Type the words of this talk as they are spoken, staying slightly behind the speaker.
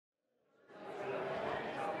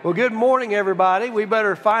Well, good morning, everybody. We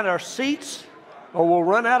better find our seats or we'll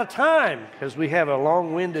run out of time because we have a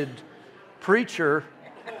long-winded preacher,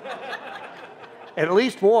 at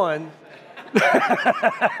least one.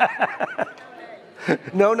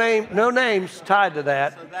 No names tied to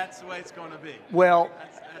that. So that's the way it's going to be. Well,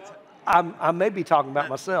 I may be talking about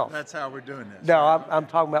myself. That's how we're doing this. No, I'm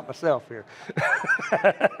talking about myself here.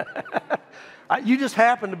 You just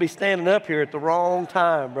happen to be standing up here at the wrong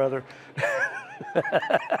time, brother.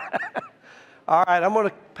 All right, I'm going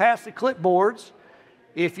to pass the clipboards.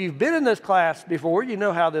 If you've been in this class before, you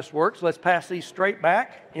know how this works. Let's pass these straight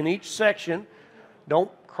back in each section.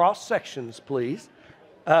 Don't cross sections, please.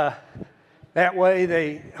 That way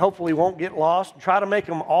they hopefully won't get lost. Try to make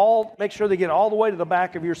sure they get all the way to the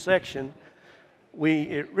back of your section.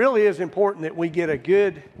 It really is important that we get a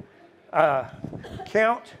good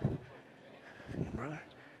count. Brother,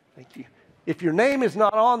 thank you. If your name is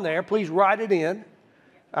not on there, please write it in.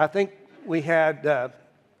 I think we had a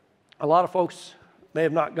lot of folks may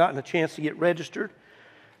have not gotten a chance to get registered.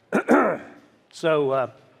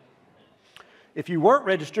 So if you weren't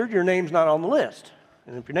registered, your name's not on the list.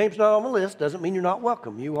 And if your name's not on the list, doesn't mean you're not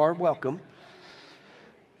welcome. You are welcome.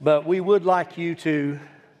 But we would like you to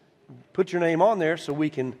put your name on there so we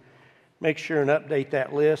can make sure and update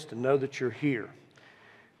that list and know that you're here.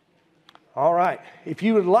 All right. If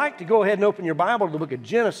you would like to go ahead and open your Bible to the book of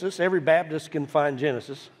Genesis, every Baptist can find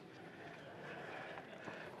Genesis.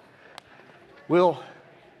 We'll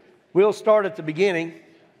start at the beginning.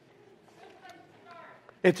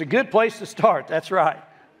 It's a good place to start. That's right.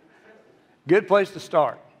 Good place to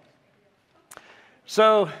start.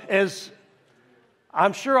 So, as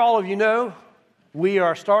I'm sure all of you know, we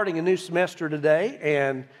are starting a new semester today,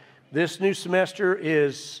 and this new semester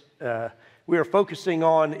is we are focusing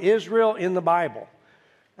on Israel in the Bible.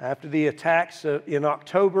 After the attacks in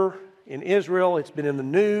October in Israel, it's been in the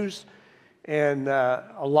news, and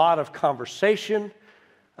a lot of conversation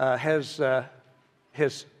has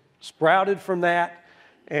sprouted from that,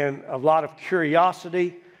 and a lot of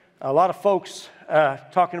curiosity. A lot of folks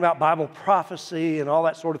talking about Bible prophecy and all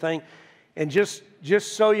that sort of thing. And just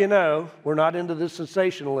so you know, we're not into the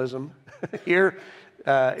sensationalism here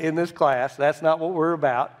in this class. That's not what we're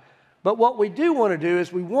about. But what we do want to do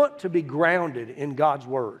is we want to be grounded in God's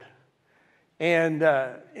Word. And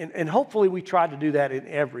hopefully we try to do that in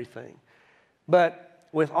everything. But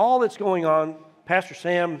with all that's going on, Pastor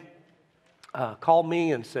Sam called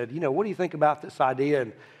me and said, what do you think about this idea?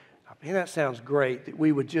 And man, that sounds great, that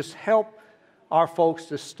we would just help our folks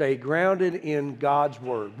to stay grounded in God's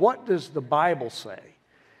Word. What does the Bible say?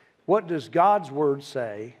 What does God's Word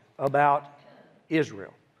say about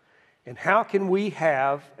Israel? And how can we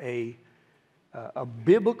have a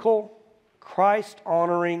biblical,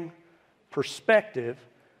 Christ-honoring perspective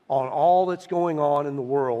on all that's going on in the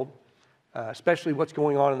world, especially what's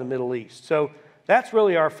going on in the Middle East? So that's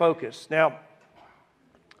really our focus. Now,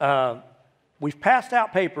 we've passed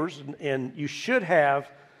out papers, and you should have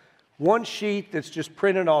one sheet that's just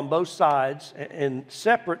printed on both sides, and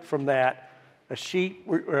separate from that, a sheet,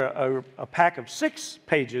 a pack of 6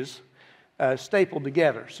 pages stapled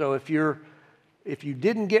together. So if you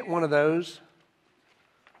didn't get one of those,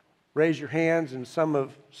 raise your hands, and some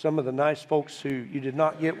of the nice folks who you did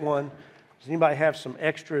not get one. Does anybody have some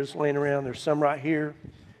extras laying around? There's some right here.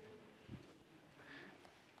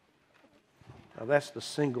 Now that's the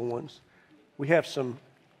single ones. Do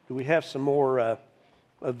we have some more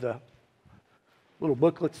of the little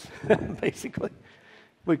booklets, basically,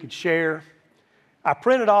 we could share? I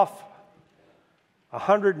printed off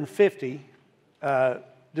 150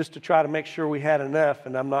 just to try to make sure we had enough,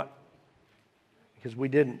 and I'm not, because we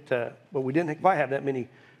didn't quite have that many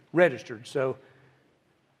registered. So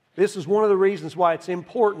this is one of the reasons why it's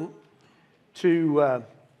important to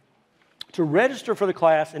register for the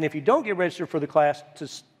class, and if you don't get registered for the class,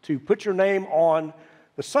 to put your name on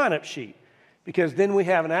the sign-up sheet, because then we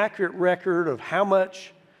have an accurate record of how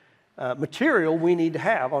much material we need to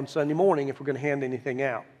have on Sunday morning if we're going to hand anything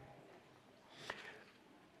out.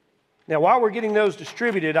 Now, while we're getting those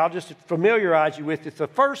distributed, I'll just familiarize you with it. The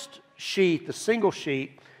first sheet, the single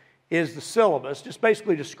sheet, is the syllabus, just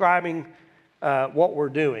basically describing what we're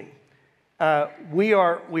doing. We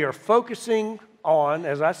are focusing on,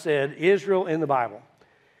 as I said, Israel in the Bible.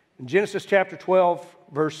 In Genesis chapter 12,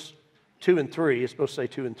 verse 2 and 3, it's supposed to say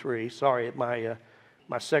 2 and 3. Sorry, my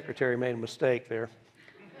secretary made a mistake there.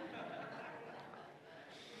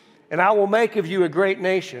 And I will make of you a great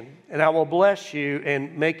nation, and I will bless you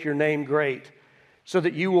and make your name great, so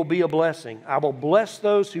that you will be a blessing. I will bless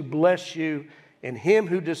those who bless you, and him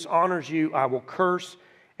who dishonors you I will curse,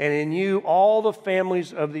 and in you all the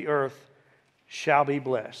families of the earth shall be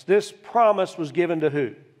blessed. This promise was given to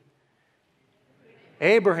who?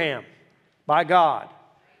 Abraham, by God.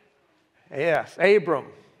 Yes, Abram.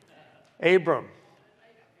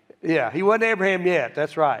 Yeah, he wasn't Abraham yet,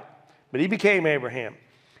 that's right. But he became Abraham.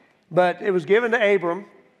 But it was given to Abram,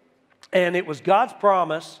 and it was God's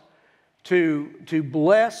promise to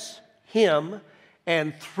bless him,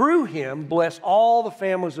 and through him bless all the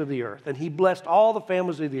families of the earth. And he blessed all the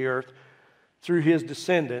families of the earth through his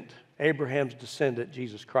descendant, Abraham's descendant,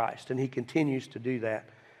 Jesus Christ. And he continues to do that.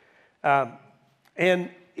 And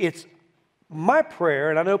it's my prayer,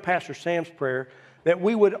 and I know Pastor Sam's prayer, that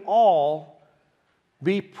we would all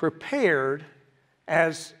be prepared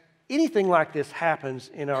as anything like this happens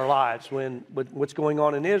in our lives, when with what's going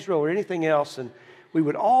on in Israel or anything else, and we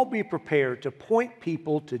would all be prepared to point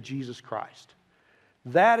people to Jesus Christ.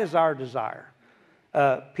 That is our desire.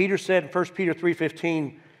 Peter said in 1 Peter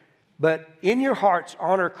 3:15, "But in your hearts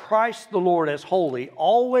honor Christ the Lord as holy,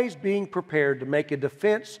 always being prepared to make a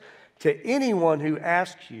defense to anyone who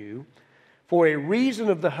asks you for a reason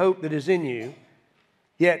of the hope that is in you,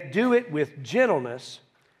 yet do it with gentleness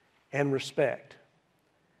and respect."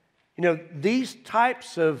 You know, these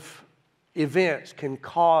types of events can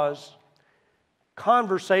cause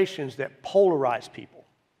conversations that polarize people.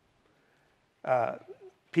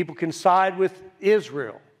 People can side with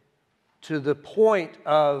Israel to the point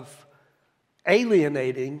of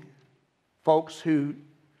alienating folks who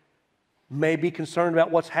may be concerned about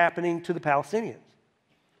what's happening to the Palestinians.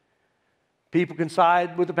 People can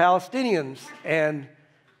side with the Palestinians and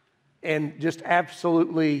just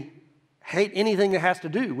absolutely hate anything that has to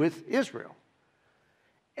do with Israel.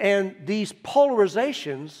 And these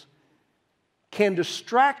polarizations can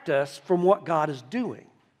distract us from what God is doing.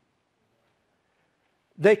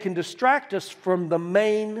 They can distract us from the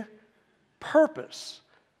main purpose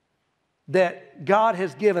that God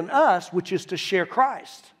has given us, which is to share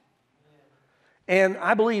Christ. And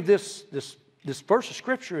I believe this verse of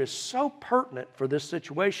Scripture is so pertinent for this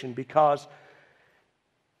situation, because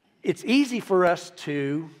it's easy for us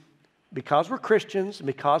to, because we're Christians and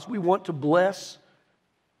because we want to bless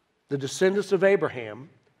the descendants of Abraham,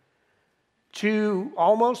 to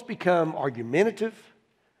almost become argumentative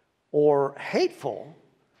or hateful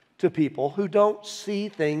to people who don't see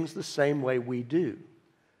things the same way we do.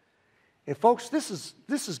 And folks, this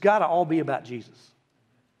has got to all be about Jesus.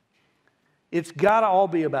 It's got to all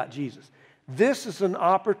be about Jesus. This is an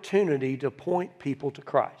opportunity to point people to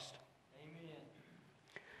Christ. Amen.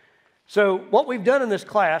 So what we've done in this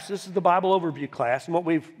class, this is the Bible overview class, and what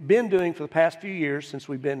we've been doing for the past few years since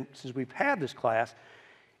we've had this class,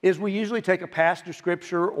 is we usually take a passage of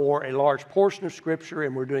Scripture or a large portion of Scripture,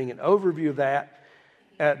 and we're doing an overview of that.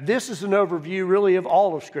 This is an overview really of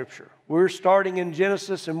all of Scripture. We're starting in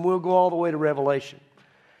Genesis, and we'll go all the way to Revelation.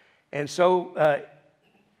 And so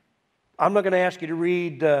I'm not going to ask you to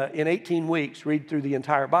read in 18 weeks, read through the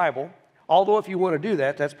entire Bible. Although if you want to do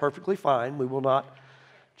that, that's perfectly fine. We will not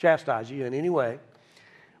chastise you in any way.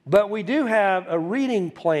 But we do have a reading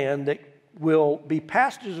plan that will be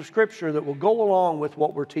passages of Scripture that will go along with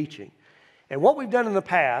what we're teaching. And what we've done in the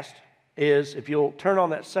past is, if you'll turn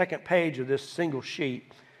on that second page of this single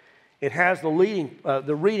sheet, it has the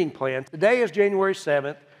reading plan. Today is January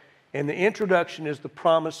 7th, and the introduction is "The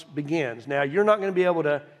Promise Begins." Now, you're not going to be able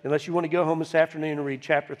to, unless you want to go home this afternoon and read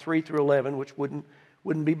chapter 3 through 11, which wouldn't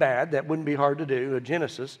be bad. That wouldn't be hard to do,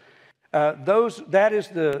 Genesis. That is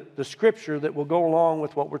the Scripture that will go along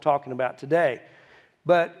with what we're talking about today.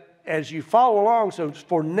 But as you follow along, so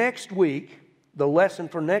for next week, the lesson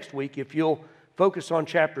for next week, if you'll focus on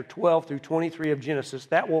chapter 12 through 23 of Genesis,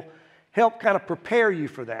 that will help kind of prepare you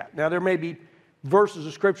for that. Now, there may be verses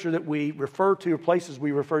of Scripture that we refer to, or places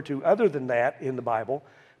we refer to other than that in the Bible,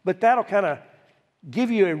 but that'll kind of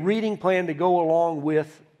give you a reading plan to go along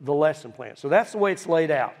with the lesson plan. So that's the way it's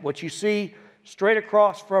laid out. What you see straight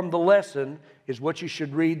across from the lesson is what you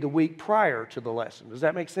should read the week prior to the lesson. Does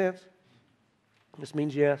that make sense? This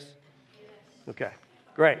means yes? Okay,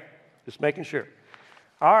 great. Just making sure.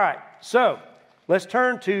 All right, so let's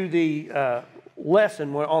turn to the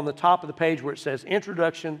lesson on the top of the page where it says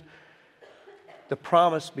Introduction, the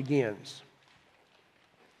Promise Begins.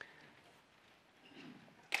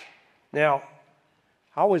 Now,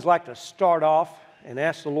 I always like to start off and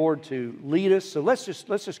ask the Lord to lead us. So let's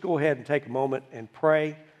just go ahead and take a moment and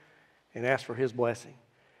pray and ask for His blessing.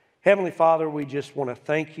 Heavenly Father, we just want to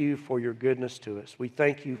thank You for Your goodness to us. We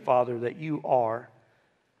thank You, Father, that You are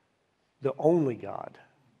the only God.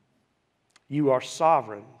 You are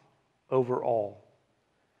sovereign over all.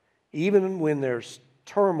 Even when there's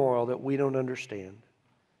turmoil that we don't understand,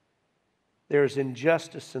 there's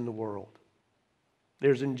injustice in the world,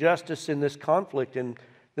 There's injustice in this conflict in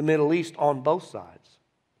the Middle East on both sides.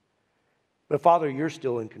 But Father, you're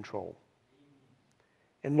still in control.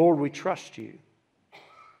 And Lord, we trust you.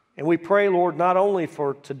 And we pray, Lord, not only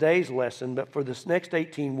for today's lesson, but for this next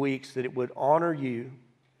 18 weeks, that it would honor you,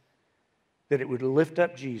 that it would lift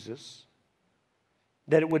up Jesus,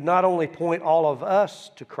 that it would not only point all of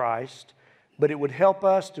us to Christ, but it would help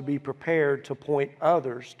us to be prepared to point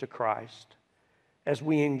others to Christ as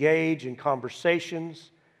we engage in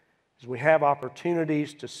conversations, as we have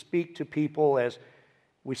opportunities to speak to people, as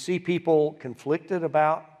we see people conflicted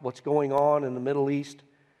about what's going on in the Middle East.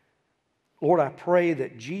 Lord, I pray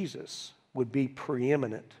that Jesus would be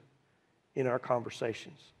preeminent in our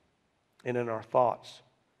conversations and in our thoughts.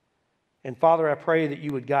 And Father, I pray that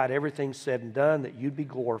you would guide everything said and done, that you'd be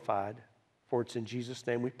glorified. For it's in Jesus'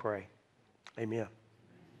 name we pray. Amen.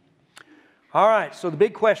 All right, so the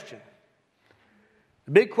big question.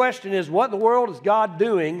 The big question is, what in the world is God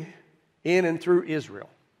doing in and through Israel?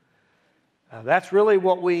 That's really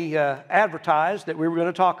what we advertised that we were going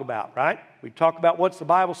to talk about, right? We talk about what's the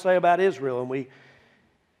Bible say about Israel, and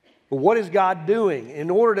what is God doing? In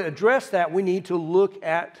order to address that, we need to look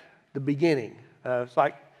at the beginning. It's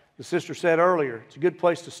like the sister said earlier, it's a good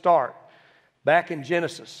place to start, back in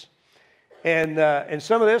Genesis. And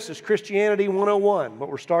some of this is Christianity 101, what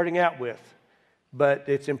we're starting out with. But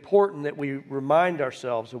it's important that we remind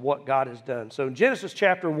ourselves of what God has done. So in Genesis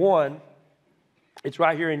chapter 1, it's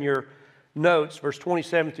right here in your notes, verse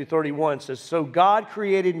 27 through 31 says, "So God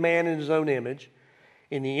created man in his own image.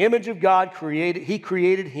 In the image of God he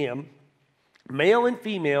created him. Male and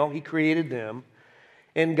female he created them.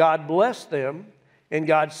 And God blessed them. And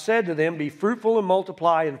God said to them, 'Be fruitful and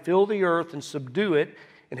multiply and fill the earth and subdue it,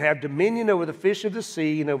 and have dominion over the fish of the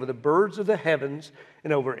sea and over the birds of the heavens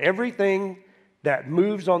and over everything that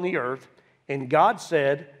moves on the earth.' And God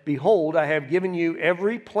said, 'Behold, I have given you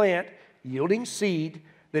every plant yielding seed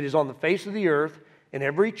that is on the face of the earth, and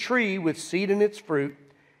every tree with seed in its fruit,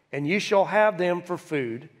 and you shall have them for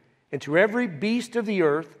food. And to every beast of the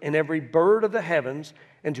earth, and every bird of the heavens,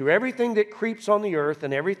 and to everything that creeps on the earth,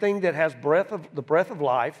 and everything that has the breath of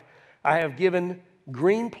life, I have given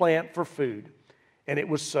green plant for food.' And it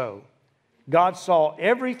was so. God saw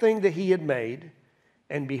everything that he had made,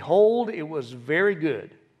 and behold, it was very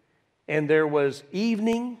good. And there was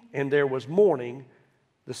evening, and there was morning,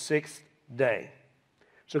 the sixth day."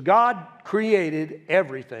 So God created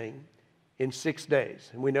everything in 6 days.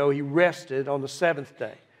 And we know he rested on the seventh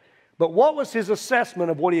day. But what was his assessment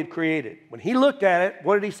of what he had created? When he looked at it,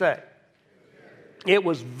 what did he say? It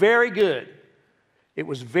was very good. It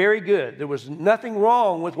was very good. There was nothing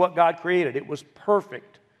wrong with what God created. It was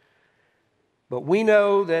perfect. But we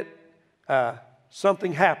know that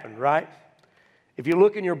something happened, right? If you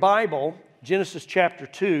look in your Bible, Genesis chapter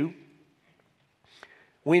 2,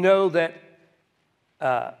 we know that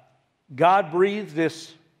God breathed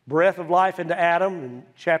this breath of life into Adam, and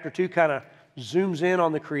chapter 2 kind of zooms in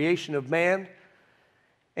on the creation of man.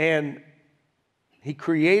 And he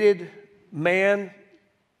created man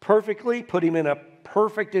perfectly, put him in a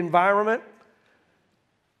perfect environment,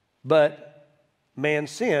 but man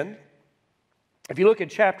sinned. If you look at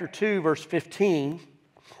chapter 2, verse 15,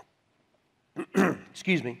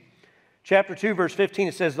 excuse me, chapter 2, verse 15,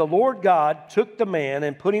 it says, "The Lord God took the man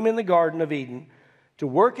and put him in the Garden of Eden to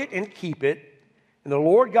work it and keep it. And the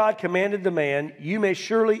Lord God commanded the man, 'You may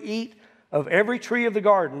surely eat of every tree of the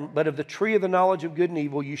garden, but of the tree of the knowledge of good and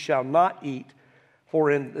evil you shall not eat. For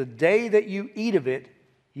in the day that you eat of it,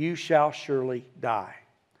 you shall surely die.'"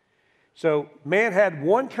 So man had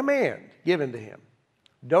one command given to him: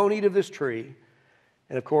 don't eat of this tree.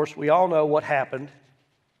 And of course, we all know what happened.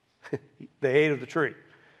 They ate of the tree.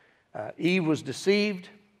 Eve was deceived.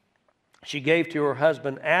 She gave to her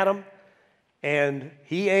husband Adam, and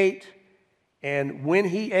he ate. And when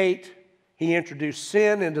he ate, he introduced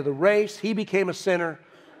sin into the race. He became a sinner,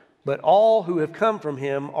 but all who have come from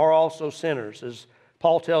him are also sinners. As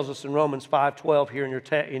Paul tells us in Romans 5:12 here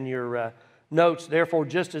in your notes, "Therefore,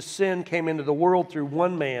 just as sin came into the world through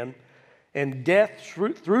one man, and death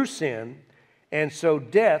through sin, and so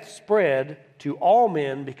death spread to all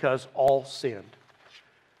men because all sinned."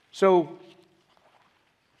 So,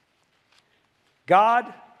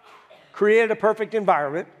 God created a perfect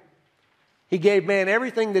environment. He gave man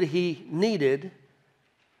everything that he needed,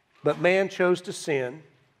 but man chose to sin.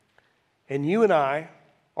 And you and I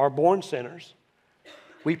are born sinners.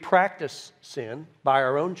 We practice sin by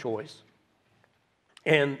our own choice.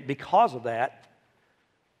 And because of that,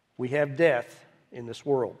 we have death in this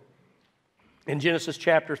world. In Genesis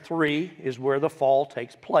chapter 3 is where the fall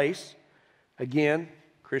takes place. Again,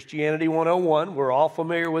 Christianity 101, we're all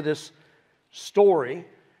familiar with this story.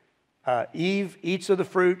 Eve eats of the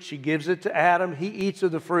fruit. She gives it to Adam. He eats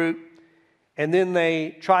of the fruit. And then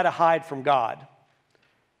they try to hide from God.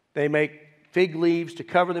 They make fig leaves to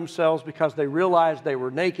cover themselves because they realized they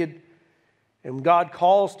were naked. And God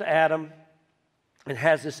calls to Adam and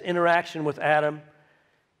has this interaction with Adam.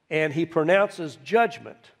 And he pronounces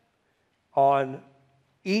judgment on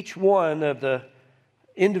each one of the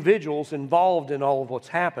individuals involved in all of what's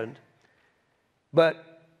happened. But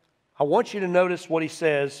I want you to notice what he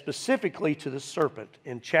says specifically to the serpent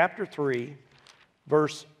in chapter 3,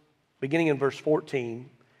 beginning in verse 14.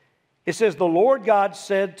 It says, "The Lord God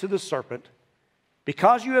said to the serpent,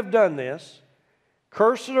 because you have done this,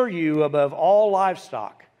 cursed are you above all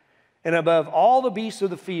livestock and above all the beasts of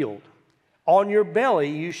the field. On your belly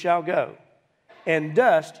you shall go, and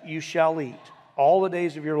dust you shall eat all the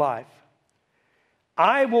days of your life.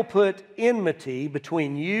 I will put enmity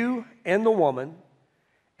between you and the woman,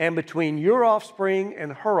 and between your offspring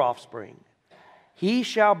and her offspring. He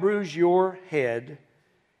shall bruise your head,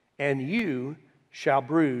 and you shall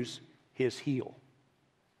bruise his heel."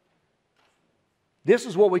 This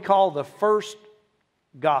is what we call the first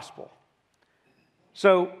gospel.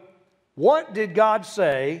 So, what did God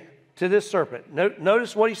say to this serpent?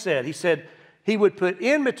 Notice what he said. He said he would put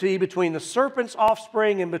enmity between the serpent's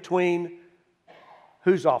offspring and between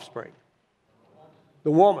whose offspring?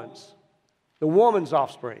 The woman's. The woman's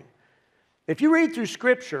offspring. If you read through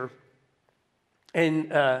Scripture,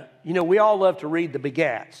 and we all love to read the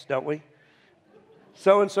begats, don't we?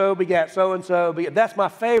 So-and-so begat so-and-so. That's my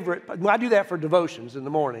favorite. I do that for devotions in the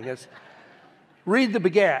morning. It's read the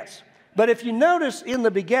begats. But if you notice in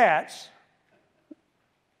the begats,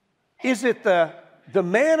 is it the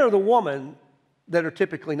man or the woman that are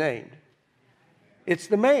typically named? It's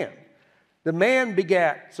the man. The man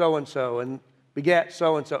begat so-and-so and begat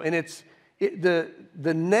so-and-so. And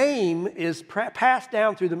the name is passed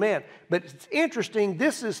down through the man. But it's interesting,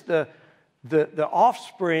 this is the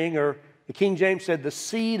offspring, or the King James said the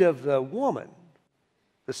seed of the woman.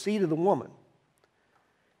 The seed of the woman.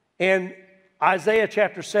 And Isaiah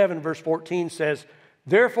chapter 7 verse 14 says,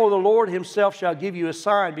 "Therefore the Lord himself shall give you a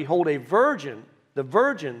sign. Behold, the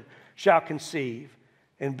virgin shall conceive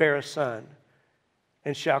and bear a son,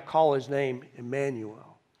 and shall call his name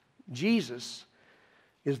Emmanuel." Jesus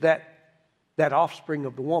is that offspring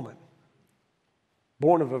of the woman,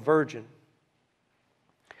 born of a virgin.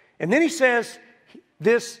 And then he says,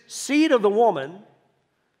 this seed of the woman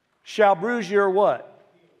shall bruise your what?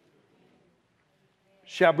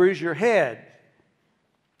 Shall bruise your head.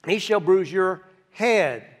 He shall bruise your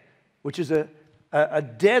head, which is a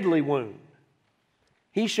deadly wound.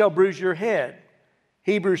 He shall bruise your head.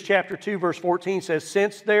 Hebrews chapter 2 verse 14 says,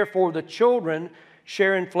 "Since therefore the children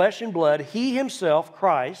share in flesh and blood, he himself,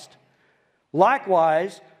 Christ,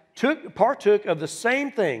 likewise partook of the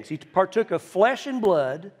same things." He partook of flesh and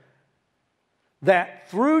blood, that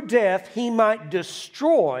through death he might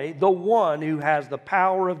destroy the one who has the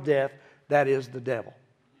power of death, that is the devil.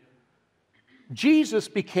 Jesus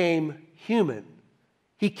became human.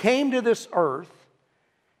 He came to this earth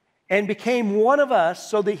and became one of us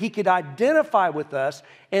so that he could identify with us,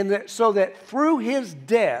 and so that through his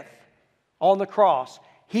death on the cross,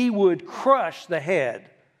 he would crush the head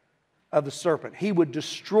of the serpent. He would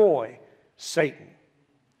destroy Satan.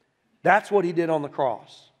 That's what he did on the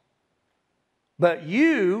cross. "But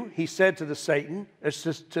you," he said to the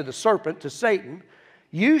serpent, to Satan,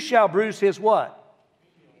 "you shall bruise his" what?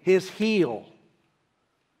 His heel.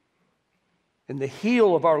 And the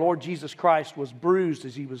heel of our Lord Jesus Christ was bruised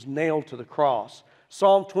as he was nailed to the cross.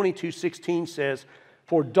 Psalm 22:16 says,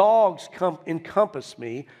 "For dogs encompass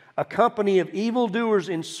me, a company of evildoers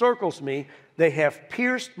encircles me. They have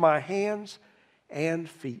pierced my hands and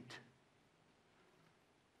feet."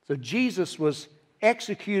 So Jesus was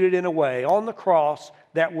executed in a way on the cross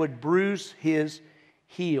that would bruise his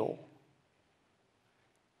heel.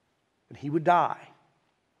 And he would die,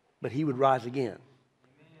 but he would rise again.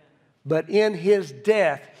 But in his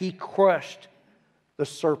death, he crushed the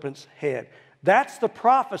serpent's head. That's the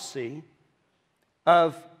prophecy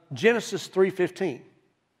of Genesis 3:15.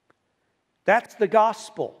 That's the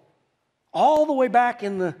gospel. All the way back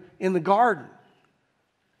in the garden,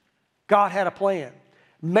 God had a plan.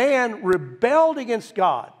 Man rebelled against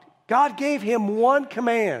God. God gave him one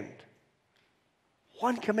command.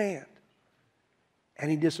 One command. And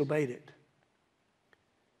he disobeyed it.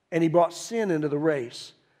 And he brought sin into the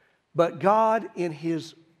race. But God, in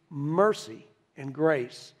his mercy and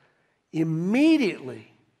grace, immediately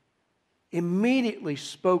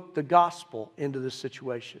spoke the gospel into this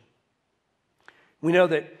situation. We know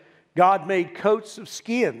that God made coats of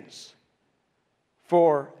skins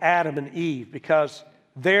for Adam and Eve because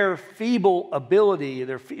their feeble ability,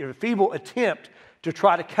 their feeble attempt to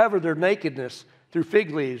try to cover their nakedness through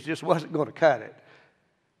fig leaves just wasn't going to cut it.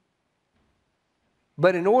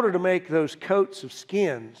 But in order to make those coats of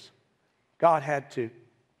skins, God had to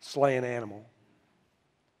slay an animal.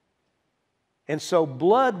 And so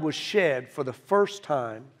blood was shed for the first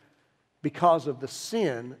time because of the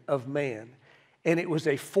sin of man. And it was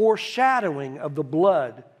a foreshadowing of the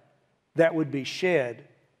blood that would be shed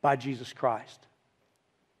by Jesus Christ.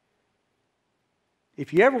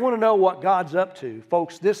 If you ever want to know what God's up to,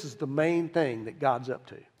 folks, this is the main thing that God's up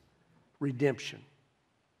to. Redemption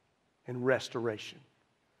and restoration.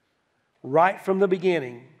 Right from the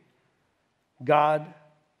beginning, God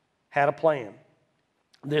had a plan.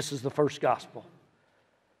 This is the first gospel.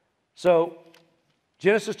 So,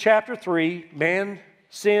 Genesis chapter 3, man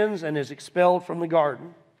sins and is expelled from the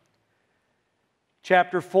garden.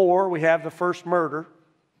 Chapter 4, we have the first murder.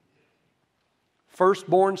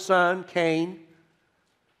 Firstborn son, Cain,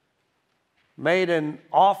 made an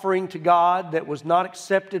offering to God that was not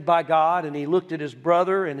accepted by God, and he looked at his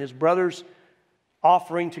brother, and his brother's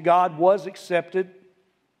offering to God was accepted.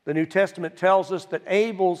 The New Testament tells us that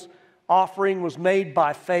Abel's offering was made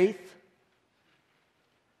by faith,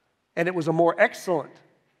 and it was a more excellent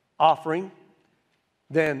offering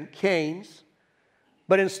than Cain's.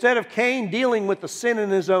 But instead of Cain dealing with the sin in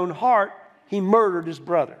his own heart, he murdered his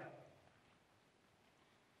brother.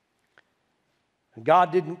 And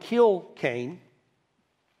God didn't kill Cain.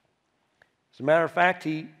 As a matter of fact,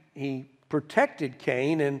 he protected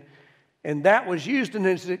Cain, and that was used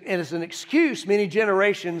as an excuse many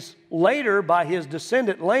generations later by his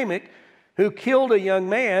descendant Lamech, who killed a young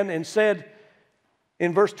man and said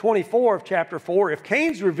in verse 24 of chapter 4, if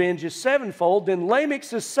Cain's revenge is sevenfold, then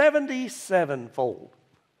Lamech's is 77-fold.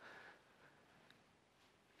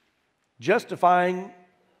 Justifying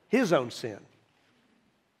his own sin.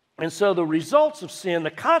 And so the results of sin,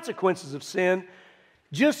 the consequences of sin,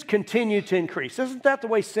 just continue to increase. Isn't that the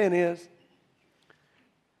way sin is?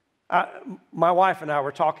 My wife and I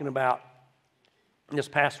were talking about this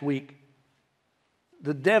past week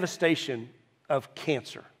the devastation of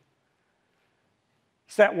cancer.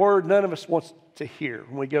 It's that word none of us wants to hear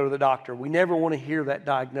when we go to the doctor. We never want to hear that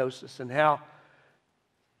diagnosis and how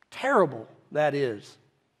terrible that is.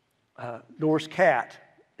 Doris Catt,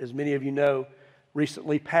 as many of you know,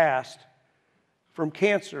 recently passed from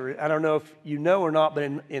cancer. I don't know if you know or not, but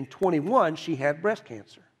in 21, she had breast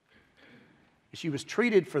cancer. She was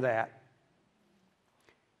treated for that.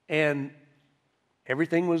 And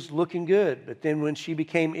everything was looking good. But then when she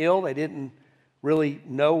became ill, they didn't really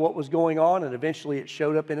know what was going on. And eventually it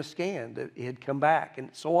showed up in a scan that it had come back. And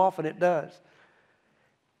so often it does.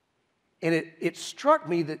 And it struck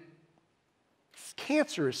me that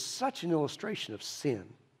cancer is such an illustration of sin.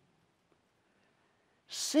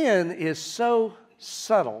 Sin is so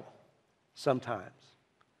subtle sometimes,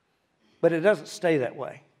 but it doesn't stay that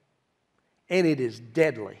way. And it is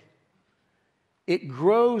deadly. It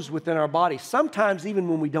grows within our body. Sometimes even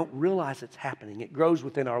when we don't realize it's happening, it grows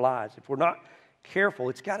within our lives. If we're not careful,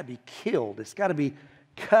 it's got to be killed. It's got to be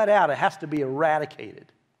cut out. It has to be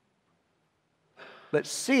eradicated. But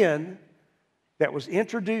sin that was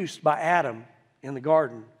introduced by Adam in the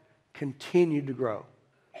garden continued to grow.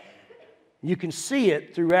 You can see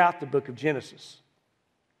it throughout the book of Genesis.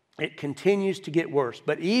 It continues to get worse.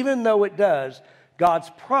 But even though it does, God's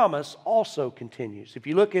promise also continues. If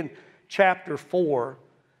you look in chapter 4,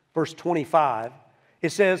 verse 25,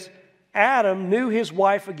 it says, Adam knew his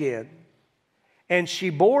wife again, and she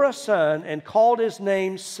bore a son and called his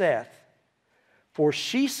name Seth. For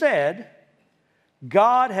she said,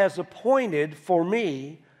 God has appointed for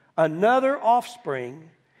me another offspring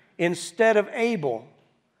instead of Abel,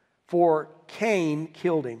 for Cain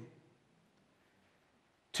killed him.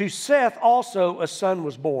 To Seth also a son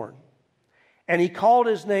was born, and he called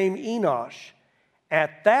his name Enosh.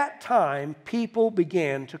 At that time, people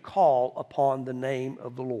began to call upon the name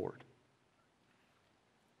of the Lord.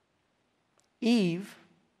 Eve,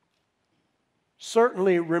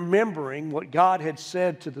 certainly remembering what God had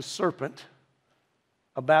said to the serpent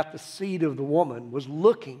about the seed of the woman, was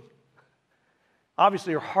looking.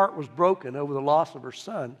 Obviously, her heart was broken over the loss of her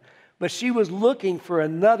son, but she was looking for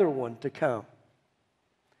another one to come.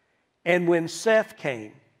 And when Seth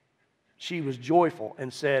came, she was joyful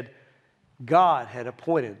and said, God had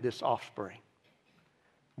appointed this offspring.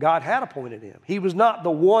 God had appointed him. He was not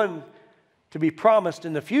the one to be promised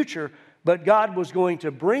in the future, but God was going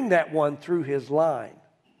to bring that one through his line.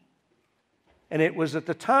 And it was at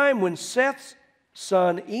the time when Seth's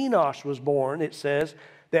son Enosh was born, it says,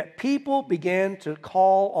 that people began to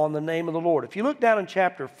call on the name of the Lord. If you look down in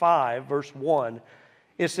chapter 5, verse 1,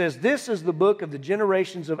 it says, "This is the book of the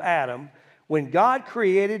generations of Adam. When God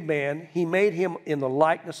created man, he made him in the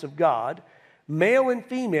likeness of God. Male and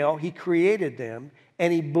female, he created them,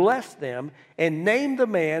 and he blessed them and named the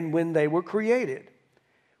man when they were created.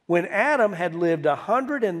 When Adam had lived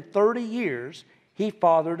 130 years, he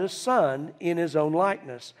fathered a son in his own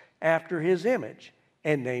likeness, after his image,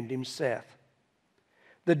 and named him Seth.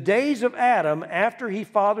 The days of Adam after he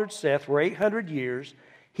fathered Seth were 800 years.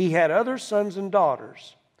 He had other sons and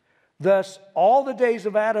daughters. Thus, all the days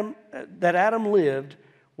of Adam that Adam lived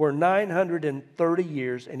were 930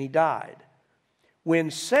 years, and he died.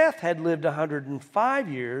 When Seth had lived 105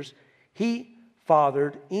 years, he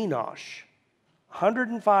fathered Enosh.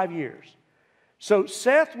 105 years. So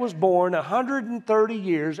Seth was born 130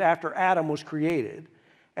 years after Adam was created,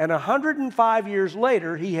 and 105 years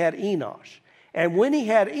later, he had Enosh. And when he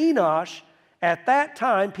had Enosh, at that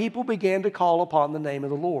time, people began to call upon the name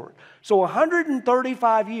of the Lord. So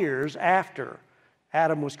 135 years after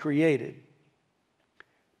Adam was created,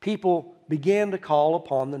 people began to call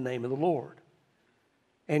upon the name of the Lord.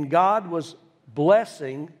 And God was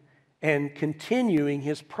blessing and continuing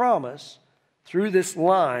his promise through this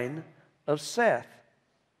line of Seth.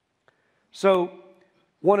 So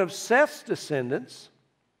one of Seth's descendants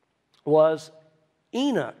was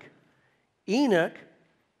Enoch. Enoch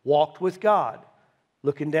walked with God.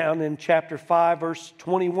 Looking down in chapter 5, verse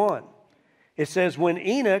 21, it says, when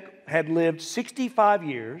Enoch had lived 65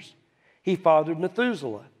 years, he fathered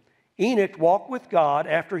Methuselah. Enoch walked with God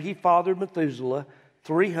after he fathered Methuselah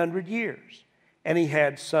 300 years, and he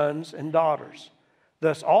had sons and daughters.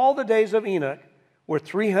 Thus all the days of Enoch were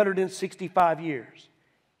 365 years.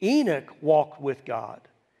 Enoch walked with God,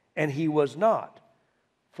 and he was not,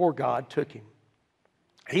 for God took him.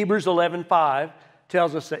 Hebrews 11:5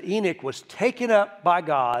 tells us that Enoch was taken up by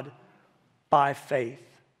God by faith.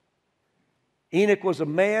 Enoch was a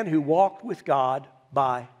man who walked with God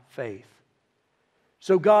by faith.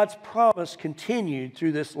 So God's promise continued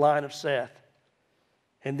through this line of Seth.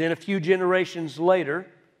 And then a few generations later,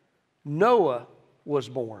 Noah was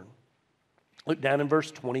born. Look down in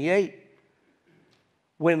verse 28.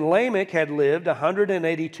 When Lamech had lived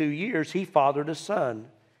 182 years, he fathered a son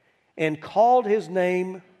and called his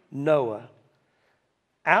name Noah.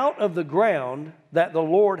 Out of the ground that the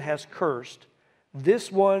Lord has cursed,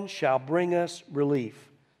 this one shall bring us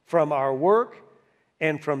relief from our work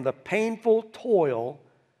and from the painful toil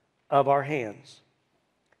of our hands.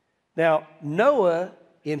 Now, Noah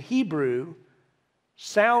in Hebrew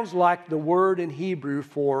sounds like the word in Hebrew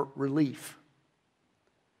for relief.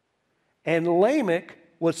 And Lamech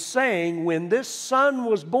was saying when this son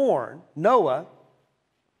was born, Noah,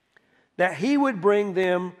 that he would bring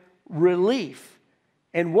them relief.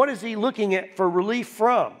 And what is he looking at for relief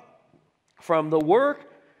from? From the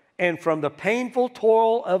work and from the painful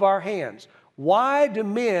toil of our hands. Why do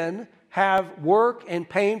men have work and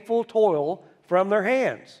painful toil from their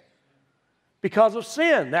hands? Because of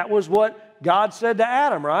sin. That was what God said to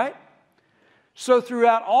Adam, right? So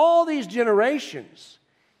throughout all these generations,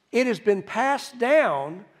 it has been passed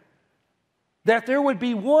down that there would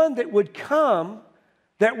be one that would come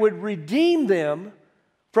that would redeem them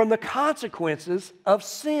from the consequences of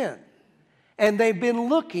sin. And they've been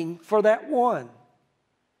looking for that one.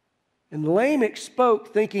 And Lamech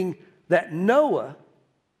spoke thinking that Noah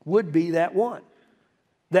would be that one.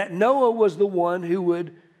 That Noah was the one who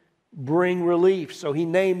would bring relief. So he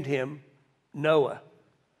named him Noah.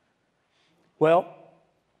 Well,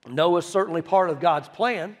 Noah's certainly part of God's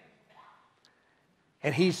plan.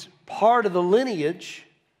 And he's part of the lineage.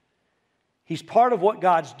 He's part of what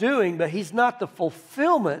God's doing, but he's not the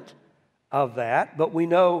fulfillment of that. But we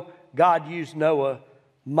know God used Noah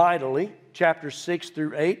mightily. Chapters 6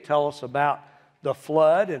 through 8 tell us about the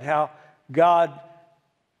flood and how God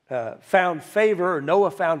found favor, or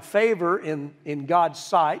Noah found favor in God's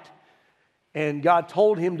sight. And God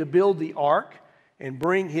told him to build the ark and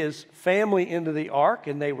bring his family into the ark,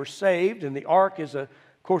 and they were saved. And the ark is, of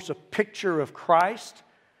course, a picture of Christ.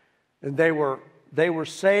 And they were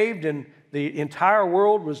saved, and the entire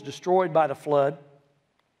world was destroyed by the flood.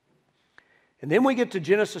 And then we get to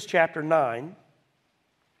Genesis chapter 9.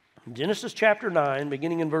 Genesis chapter 9,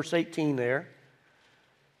 beginning in verse 18 there.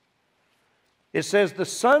 It says, the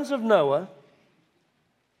sons of Noah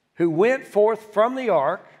who went forth from the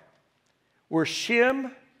ark were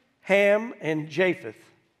Shem, Ham, and Japheth.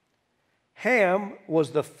 Ham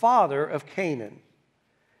was the father of Canaan.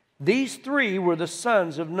 These three were the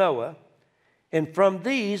sons of Noah, and from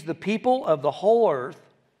these the people of the whole earth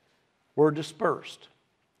were dispersed.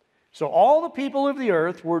 So all the people of the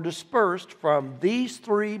earth were dispersed from these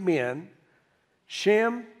three men,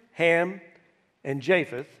 Shem, Ham, and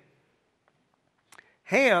Japheth.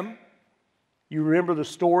 Ham, you remember the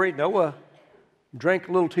story, Noah drank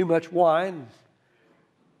a little too much wine,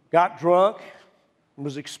 got drunk,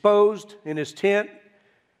 was exposed in his tent.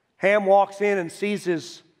 Ham walks in and sees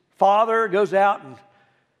his father, goes out and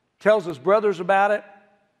tells his brothers about it,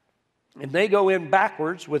 and they go in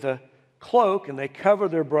backwards with a cloak and they cover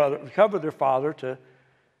their father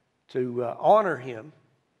to honor him.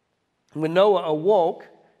 When Noah awoke,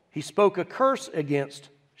 he spoke a curse against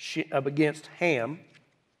Ham,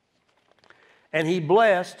 and he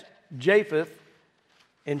blessed Japheth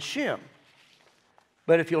and Shem.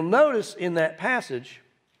 But if you'll notice in that passage,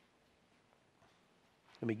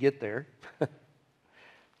 let me get there.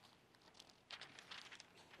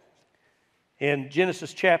 In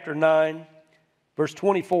Genesis chapter 9, verse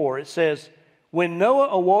 24, it says, when Noah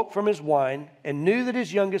awoke from his wine and knew that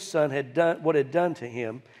his youngest son had done what had done to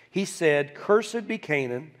him, he said, cursed be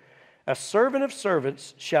Canaan, a servant of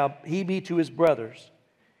servants shall he be to his brothers.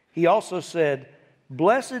 He also said,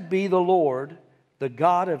 blessed be the Lord, the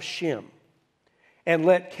God of Shem, and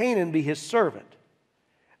let Canaan be his servant.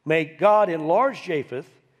 May God enlarge Japheth,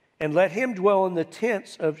 and let him dwell in the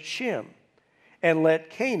tents of Shem, and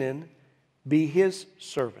let Canaan be his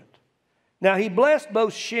servant. Now he blessed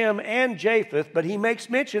both Shem and Japheth, but he makes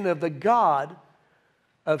mention of the God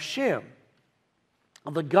of Shem.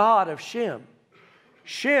 Of the God of Shem.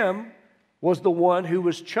 Shem was the one who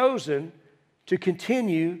was chosen to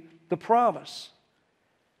continue the promise.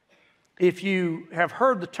 If you have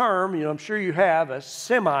heard the term, I'm sure you have, a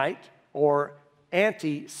Semite or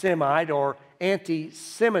anti-Semite or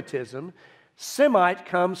anti-Semitism, Semite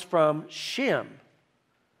comes from Shem.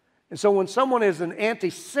 And so when someone is an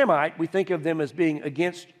anti-Semite, we think of them as being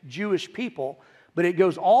against Jewish people, but it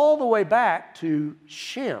goes all the way back to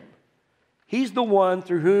Shem. He's the one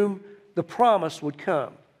through whom the promise would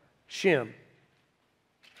come, Shem.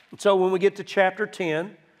 And so when we get to chapter 10,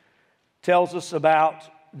 it tells us about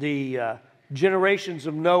the generations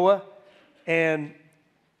of Noah and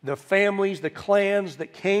the families, the clans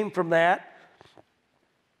that came from that.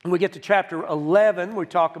 When we get to chapter 11, we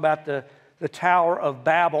talk about the Tower of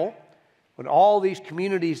Babel, when all these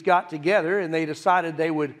communities got together and they decided they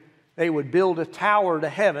would build a tower to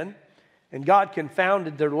heaven, and God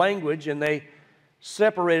confounded their language and they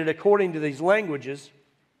separated according to these languages.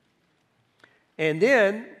 And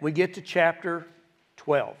then we get to chapter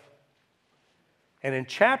 12. And in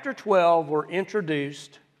chapter 12, we're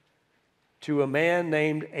introduced to a man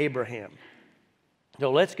named Abraham.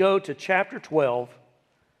 So let's go to chapter 12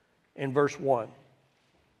 and verse 1.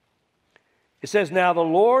 It says, now the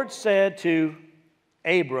Lord said to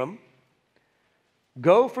Abram,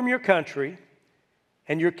 go from your country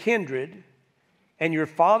and your kindred and your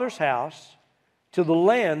father's house to the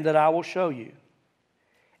land that I will show you.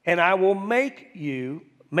 And I will make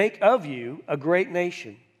of you a great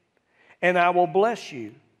nation, and I will bless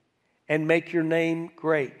you and make your name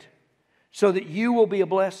great, so that you will be a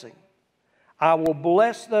blessing. I will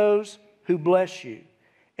bless those who bless you,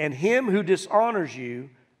 and him who dishonors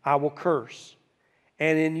you I will curse,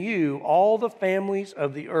 and in you all the families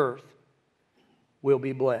of the earth will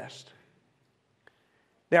be blessed.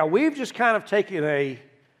 Now, we've just kind of taken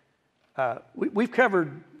we've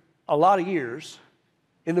covered a lot of years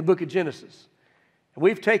in the book of Genesis. And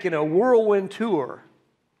we've taken a whirlwind tour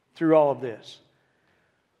through all of this.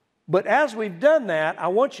 But as we've done that, I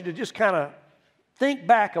want you to just kind of think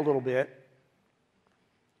back a little bit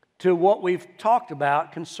to what we've talked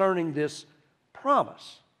about concerning this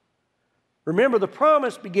promise. Remember, the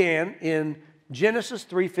promise began in Genesis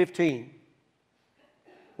 3:15.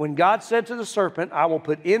 When God said to the serpent, I will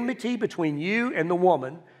put enmity between you and the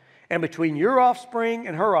woman, and between your offspring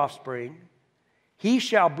and her offspring. He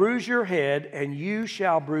shall bruise your head, and you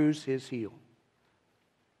shall bruise his heel.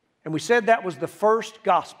 And we said that was the first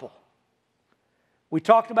gospel. We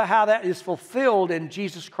talked about how that is fulfilled in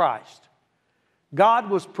Jesus Christ. God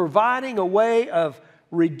was providing a way of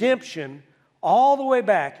redemption all the way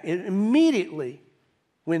back, immediately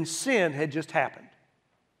when sin had just happened.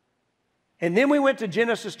 And then we went to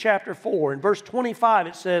Genesis chapter 4. In verse 25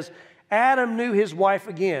 it says, Adam knew his wife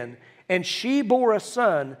again, and she bore a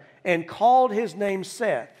son and called his name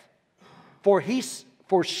Seth. For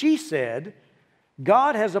she said,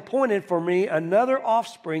 God has appointed for me another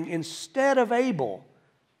offspring instead of Abel,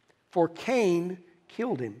 for Cain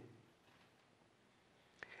killed him.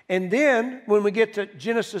 And then when we get to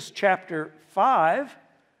Genesis chapter 5,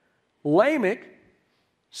 Lamech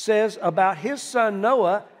says about his son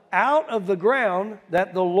Noah, out of the ground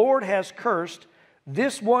that the Lord has cursed,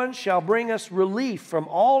 This one shall bring us relief from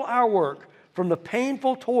all our work, from the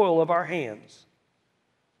painful toil of our hands.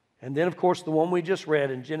 And then, of course, the one we just read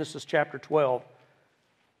in Genesis chapter 12,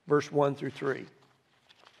 verse 1 through 3.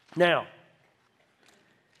 Now,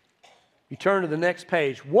 you turn to the next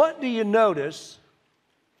page. What do you notice?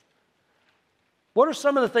 What are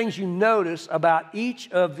some of the things you notice about each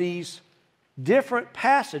of these different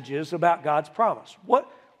passages about God's promise? What?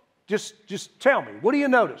 Just tell me. What do you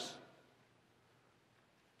notice?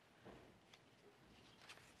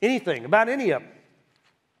 Anything about any of them?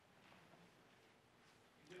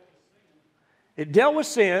 It dealt with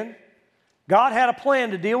sin. God had a plan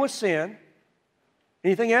to deal with sin.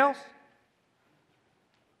 Anything else?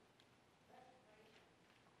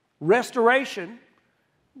 Restoration.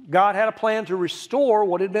 God had a plan to restore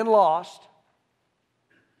what had been lost.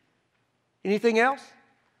 Anything else?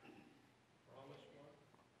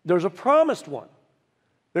 There's a promised one.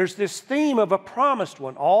 There's this theme of a promised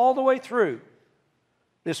one all the way through.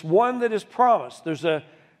 This one that is promised.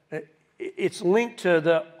 It's linked to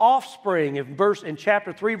the offspring in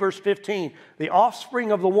chapter 3, verse 15. The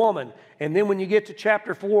offspring of the woman. And then when you get to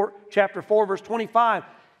chapter 4, verse 25,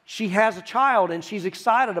 she has a child and she's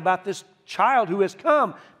excited about this child who has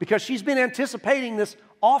come because she's been anticipating this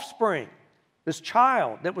offspring, this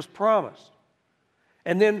child that was promised.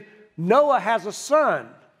 And then Noah has a son.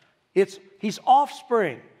 He's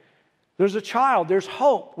offspring. There's a child. There's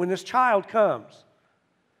hope when this child comes.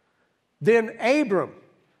 Then Abram,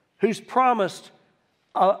 who's promised,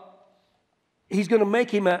 he's going to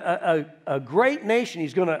make him a great nation.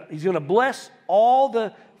 He's going to bless all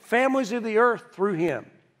the families of the earth through him.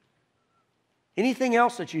 Anything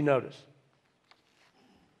else that you notice?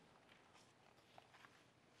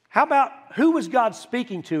 How about who was God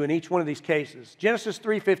speaking to in each one of these cases? Genesis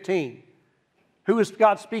 3:15. Who is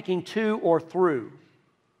God speaking to or through?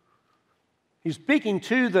 He's speaking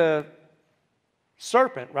to the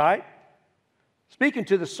serpent, right? Speaking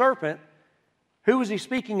to the serpent, who was he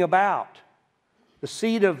speaking about? The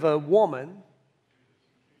seed of a woman.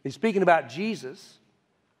 He's speaking about Jesus.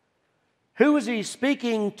 Who was he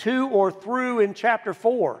speaking to or through in chapter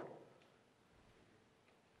 4?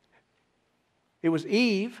 It was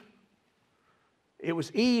Eve. It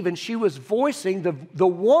was Eve, and she was voicing, the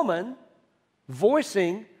woman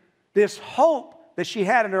voicing this hope that she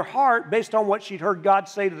had in her heart based on what she'd heard God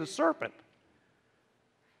say to the serpent.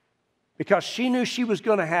 Because she knew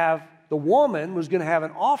the woman was going to have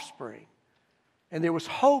an offspring. And there was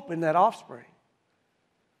hope in that offspring.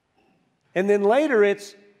 And then later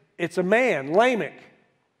it's a man, Lamech.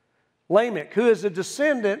 Lamech, who is a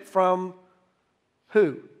descendant from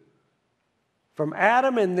who? From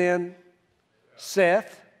Adam and then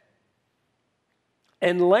Seth.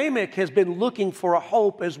 And Lamech has been looking for a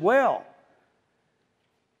hope as well.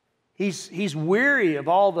 He's weary of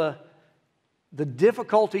all the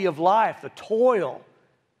difficulty of life, the toil.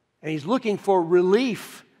 And he's looking for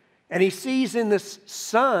relief. And he sees in this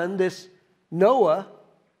son, this Noah,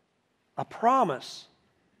 a promise.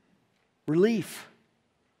 Relief.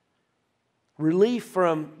 Relief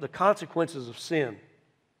from the consequences of sin.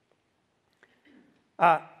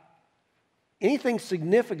 Anything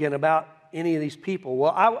significant about any of these people?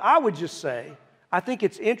 Well, I would just say, I think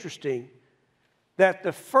it's interesting that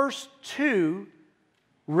the first two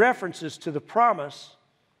references to the promise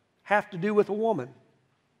have to do with a woman.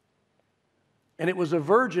 And it was a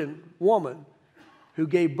virgin woman who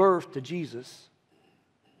gave birth to Jesus,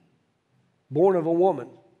 born of a woman,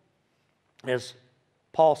 as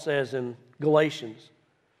Paul says in Galatians.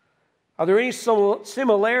 Are there any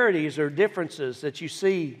similarities or differences that you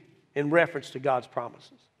see in reference to God's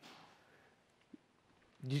promises?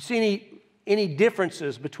 Do you see any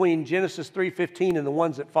differences between Genesis 3:15 and the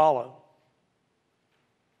ones that follow?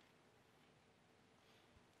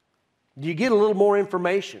 Do you get a little more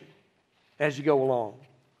information as you go along?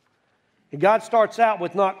 And God starts out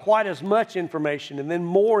with not quite as much information, and then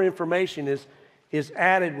more information is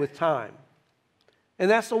added with time. And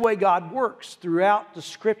that's the way God works throughout the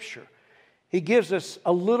Scripture. He gives us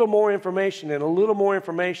a little more information and a little more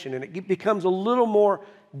information, and it becomes a little more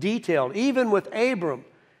detailed. Even with Abram,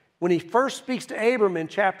 when he first speaks to Abram in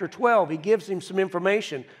chapter 12, he gives him some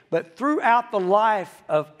information. But throughout the life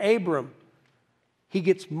of Abram, he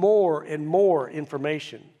gets more and more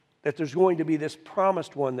information that there's going to be this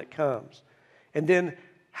promised one that comes. And then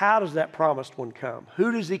how does that promised one come?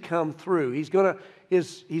 Who does he come through? He's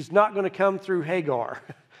not going to come through Hagar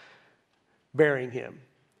bearing him.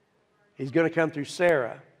 He's going to come through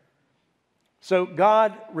Sarah. So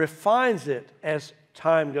God refines it as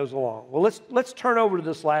time goes along. Well, let's turn over to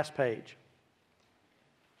this last page.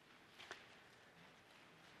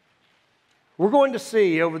 We're going to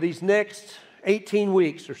see over these next 18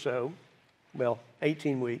 weeks or so,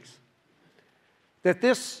 18 weeks, that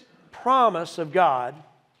this promise of God,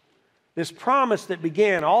 this promise that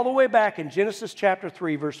began all the way back in Genesis chapter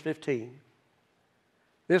 3, verse 15,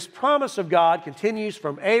 this promise of God continues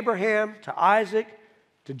from Abraham to Isaac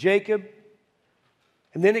to Jacob,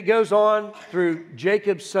 and then it goes on through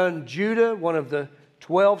Jacob's son Judah, one of the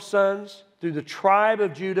 12 sons, through the tribe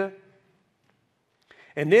of Judah.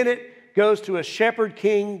 And then it goes to a shepherd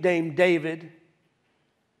king named David.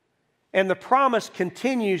 And the promise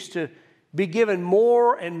continues to be given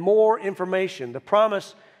more and more information. The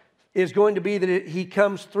promise is going to be that he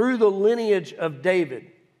comes through the lineage of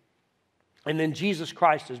David. And then Jesus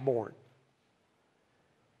Christ is born.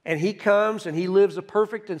 And he comes and he lives a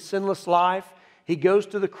perfect and sinless life. He goes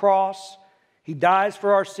to the cross. He dies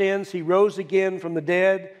for our sins. He rose again from the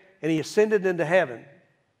dead. And he ascended into heaven.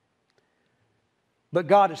 But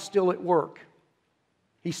God is still at work.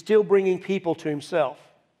 He's still bringing people to himself.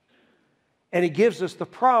 And he gives us the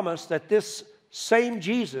promise that this same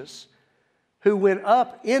Jesus who went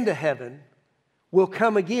up into heaven will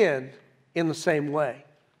come again in the same way.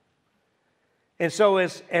 And so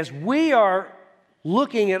as we are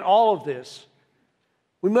looking at all of this,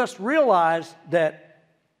 we must realize that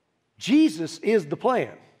Jesus is the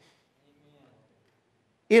plan.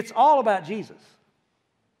 It's all about Jesus.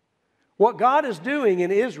 What God is doing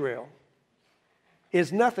in Israel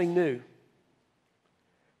is nothing new.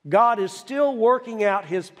 God is still working out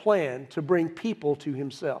his plan to bring people to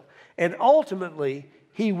himself. And ultimately,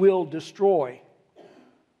 he will destroy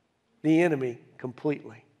the enemy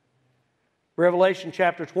completely. Revelation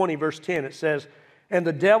chapter 20, verse 10, it says, "And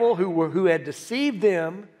the devil who had deceived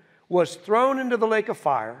them was thrown into the lake of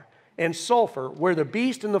fire and sulfur, where the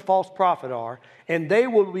beast and the false prophet are, and they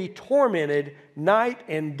will be tormented night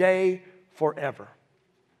and day forever."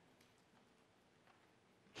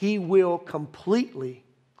 He will completely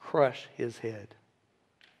crush his head.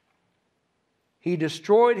 He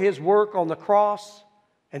destroyed his work on the cross,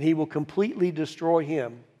 and he will completely destroy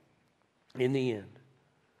him in the end.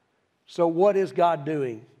 So what is God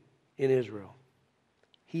doing in Israel?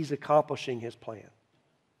 He's accomplishing his plan.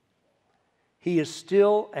 He is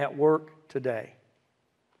still at work today.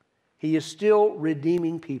 He is still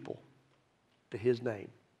redeeming people to his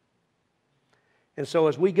name. And so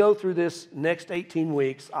as we go through this next 18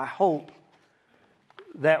 weeks, I hope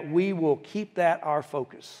that we will keep that our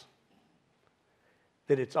focus.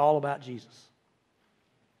 That it's all about Jesus.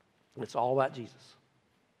 It's all about Jesus.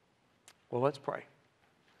 Well, let's pray.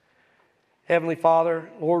 Heavenly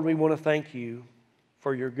Father, Lord, we want to thank you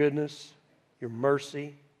for your goodness, your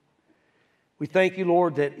mercy. We thank you,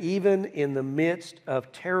 Lord, that even in the midst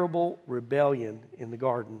of terrible rebellion in the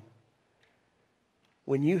garden,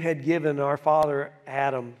 when you had given our father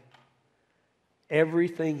Adam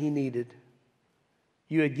everything he needed,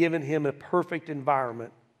 you had given him a perfect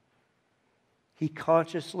environment, he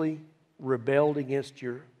consciously rebelled against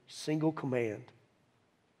your single command.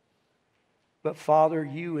 But Father,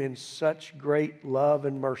 you in such great love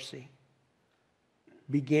and mercy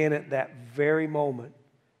began at that very moment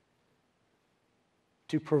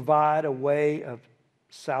to provide a way of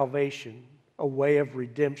salvation, a way of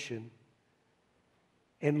redemption.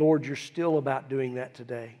 And Lord, you're still about doing that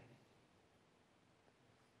today.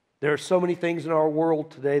 There are so many things in our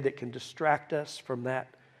world today that can distract us from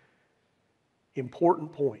that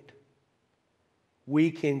important point.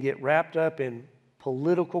 We can get wrapped up in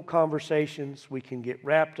political conversations. We can get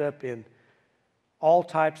wrapped up in all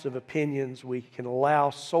types of opinions. We can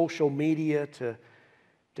allow social media to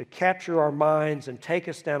capture our minds and take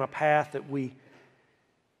us down a path that we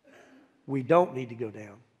don't need to go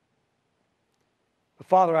down. But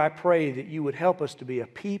Father, I pray that you would help us to be a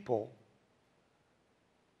people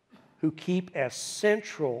who keep as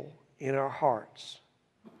central in our hearts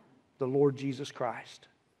the Lord Jesus Christ.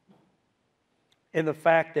 And the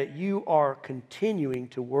fact that you are continuing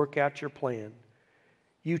to work out your plan.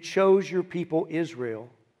 You chose your people Israel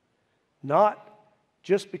not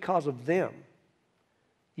just because of them.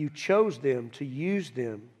 You chose them to use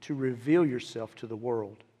them to reveal yourself to the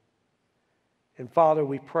world. And Father,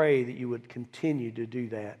 we pray that you would continue to do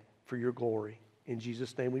that for your glory. In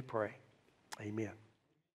Jesus' name we pray. Amen.